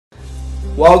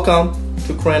Welcome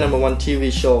to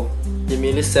Karen1TV show.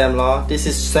 Emily Sam Law. This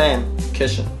is Sam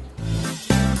Kitchen.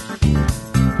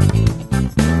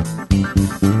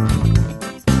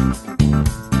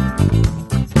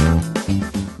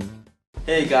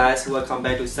 Hey guys, welcome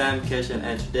back to Sam Kitchen,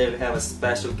 and today we have a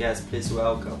special guest. Please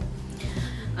welcome.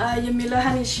 Yamila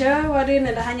Hanisha, what in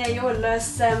the Hanya Yola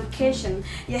Sam Kitchen.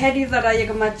 You had either a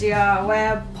Yagamatia,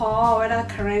 where Paul, where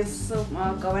Karen soup,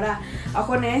 Govada,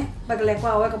 Akone,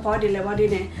 Baglequa, work a party level,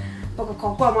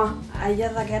 Pocacoma, I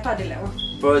just get a level.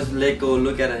 First, let's go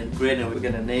look at the ingredients. We're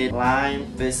gonna need lime,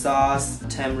 fish sauce,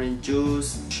 tamarind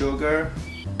juice, sugar,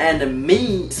 and the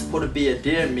meat is supposed to be a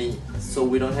deer meat. So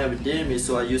we don't have a deer meat,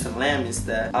 so I use some lamb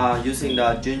instead. Using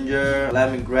the ginger,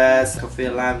 lemongrass,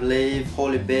 kaffir lime leaf,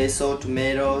 holy basil,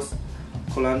 tomatoes,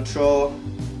 cilantro,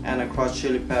 and a crushed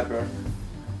chili pepper.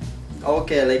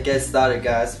 Okay, let's get started,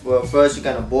 guys. Well, first you're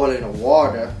gonna boil in the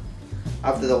water.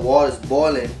 After the water is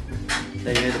boiling,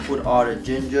 then you need to put all the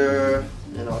ginger,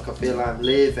 kaffir lime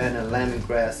leaf, and the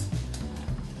lemongrass.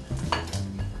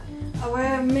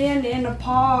 Where me and in the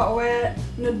pot, where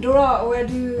the door, where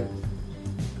do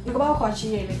about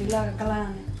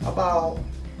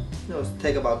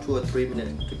take about 2 or 3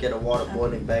 minutes to get the water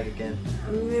boiling back again.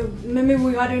 Maybe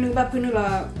we are doing about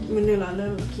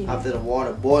After the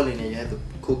water boiling, you have to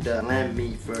cook the lamb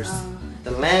meat first.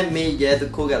 The lamb meat you have to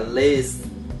cook at least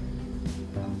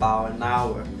about an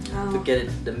hour to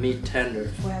get the meat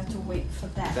tender. We have to wait for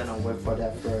that. We're gonna wait for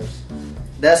that first.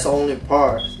 That's the only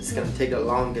part. It's gonna take the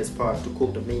longest part to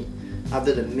cook the meat.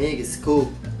 After the meat is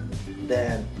cooked,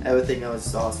 then everything else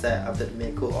is all set. After the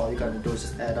meat cook, all you gotta do is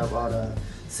just add up all the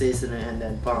seasoning and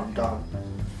then pump down.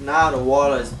 Now the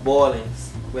water is boiling.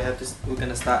 We're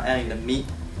gonna start adding the meat.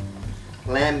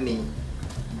 Lamb meat.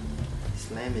 This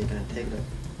lamb meat is gonna take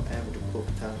forever to cook.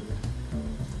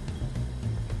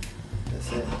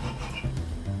 That's it.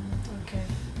 Okay.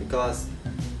 Because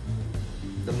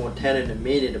the more tender the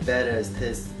meat is, the better it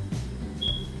tastes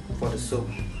for the soup.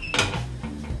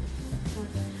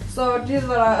 So these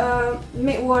are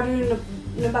meat water in the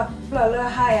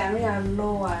high and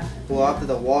lower. Well, after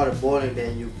the water boiling,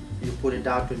 then you put it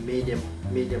down to medium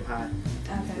high.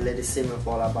 Okay. Let it simmer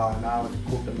for about an hour to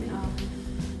cook the meat.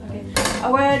 Okay.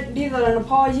 Where these are the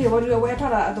paw here, what do you wear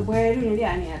the way do you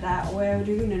need that? Where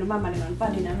do you need the mama and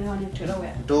party and on to the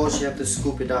way? Those you have to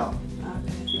scoop it out.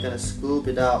 Okay. You gotta scoop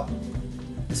it out.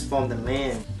 It's from the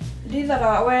land. These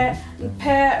are where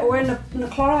pair when the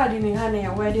chloride in honey,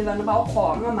 where these are about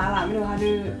corn, Mamma, you know how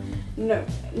to no,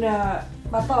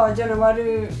 but all general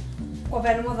of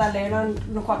animals are laid on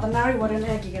the quaternary, what an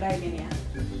egg get idea.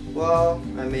 Well,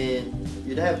 I mean,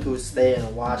 you'd have to stay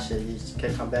and wash it. You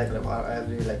can come back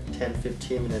every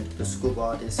 10-15 minutes to scoop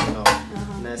all this,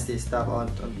 nasty stuff out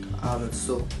of the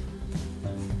soup.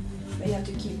 But you have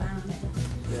to keep on it.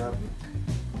 Yeah.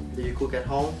 Do you cook at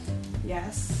home?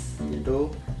 Yes. You do?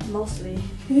 Mostly.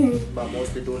 But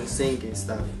mostly doing the sinking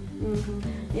stuff.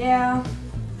 Yeah.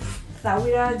 So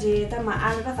we are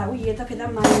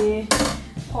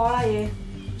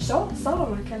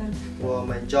Well,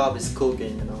 my job is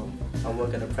cooking, I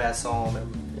work in the press home and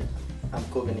I'm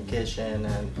cooking in the kitchen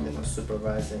and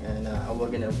supervising, and I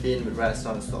work in a Vietnamese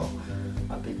restaurant, so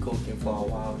I've been cooking for a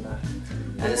while now.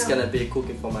 And it's gonna be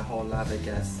cooking for my whole life, I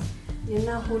guess. You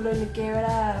know who learned to get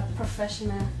a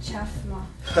professional chef ma.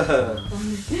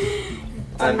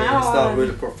 I mean, it's not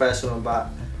really professional, but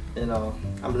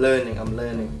I'm learning. I'm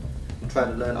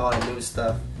trying to learn all the new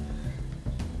stuff.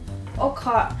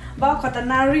 Okay, but got a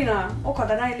narina. Okay,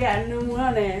 the night yeah, no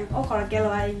money. Okay, get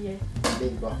away.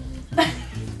 Big bro.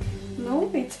 No,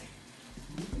 it.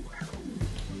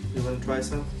 You wanna try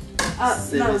some?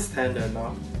 See No. it's tender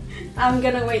now. I'm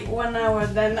gonna wait 1 hour,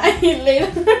 then I eat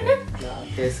later. No,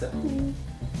 okay, so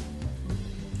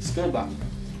it's good, but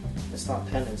it's not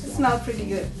tender. It smells pretty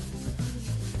good.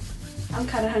 I'm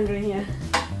kind of hungry here.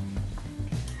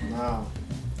 Wow,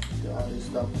 all this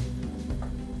stuff.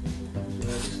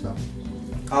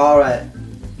 Alright,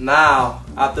 now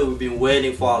after we've been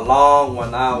waiting for a long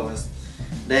 1 hour,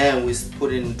 then we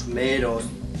put in tomatoes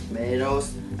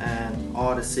and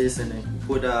all the seasoning.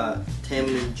 Put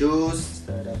tamarind juice,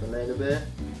 stir it up a little bit.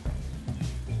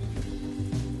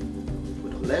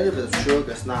 Put a little bit of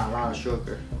sugar, it's not a lot of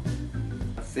sugar.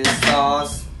 Fish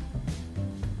sauce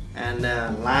and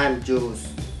then lime juice.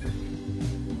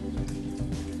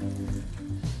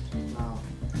 Now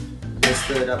let's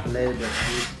stir it up a little bit.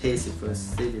 You taste it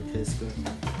first, see if it tastes good.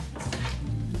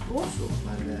 Also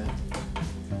like that.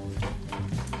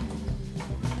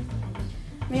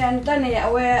 Me and Danny,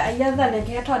 where I yell that I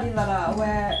get taught in that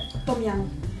where Tom Young.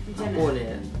 พวกเนี่ย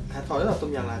ถอดแล้วต้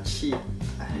มยำราชี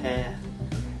แฮ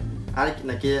อะไรกิน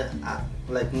นะเกี้ย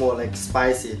like more like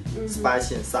spicy,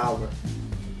 spicy and sour.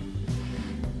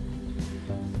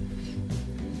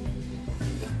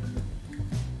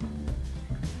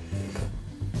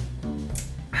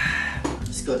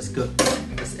 It's good, it's good.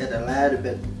 Let's add a little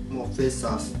bit more fish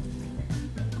sauce.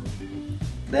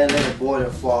 Then let it boil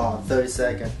for 30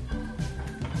 seconds.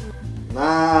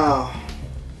 Now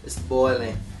it's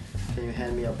boiling. Can you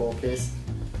hand me a bowl, please?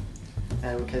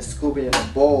 And we can scoop it in a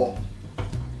bowl.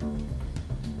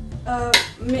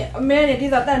 Many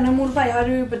these are done. No more by how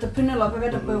do you put the pinnacle of a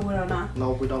better bowl or not?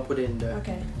 No, we don't put it in there.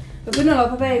 Okay. The pinnacle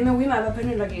of a bay, we might have a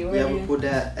pinnacle like you. Yeah, we put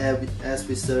that as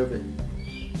we serve it.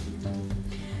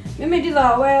 Maybe these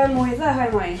are where more is that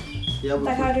high. Yeah, we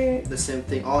put the same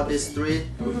thing. All these three,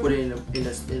 we put it in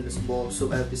this bowl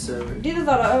soup as we serve it. These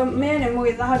are many more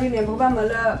is how do you name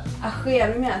a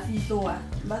hair? Maybe I see so.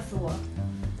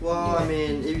 Well, I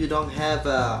mean, if you don't have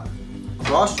a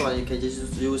crushed one, you can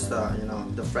just use the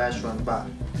the fresh one. But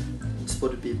it's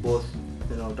supposed to be both,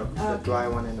 the dry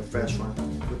one and the fresh one.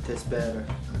 It would taste better,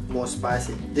 more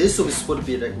spicy. This soup is supposed to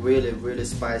be like really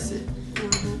spicy.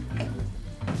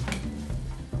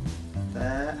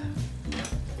 That.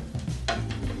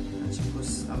 And you put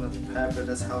some of the pepper.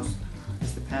 That's how.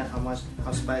 It depends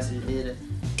how spicy you eat it.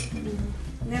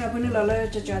 Nên là bên này là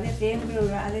cho để tiền, bên này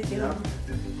là để tiền.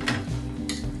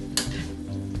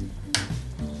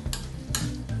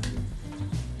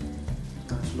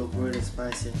 Look really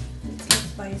spicy. It's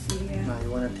spicy, yeah. Now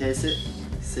you want to taste it?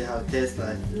 See how it tastes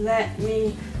like. Let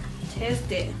me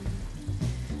taste it.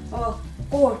 Oh,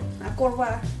 cold. Cold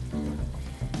quá.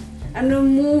 Anh nó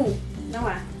mu, đúng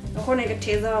không? Nó con này cái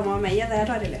taste ra mà mày ra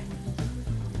thôi đấy.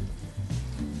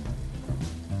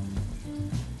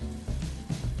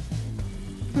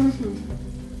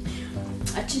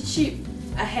 Cheap,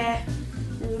 a hair.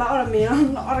 Bảo là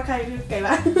mình nó ra khai cái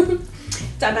là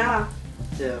chả nào.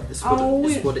 Yeah, it's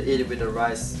supposed to eat it with the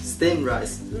rice, steamed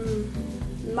rice.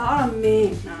 Bảo là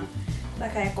mình là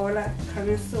cái gọi là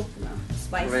Korean soup,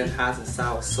 spicy. Red hot and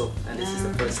sour soup, and this is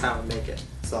the first time I make it,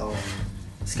 so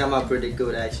it's come out pretty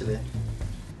good actually.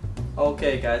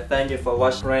 Okay guys, thank you for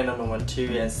watching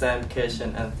Karen1TV and Sam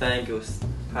Kitchen, and thank you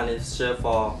Hser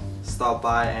for stop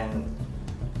by and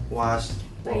watch.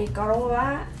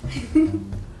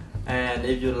 And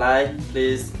if you like,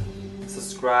 please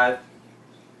subscribe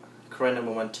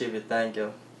Karen1TV. Thank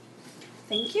you.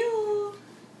 Thank you.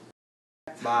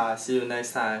 Bye. See you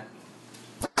next time.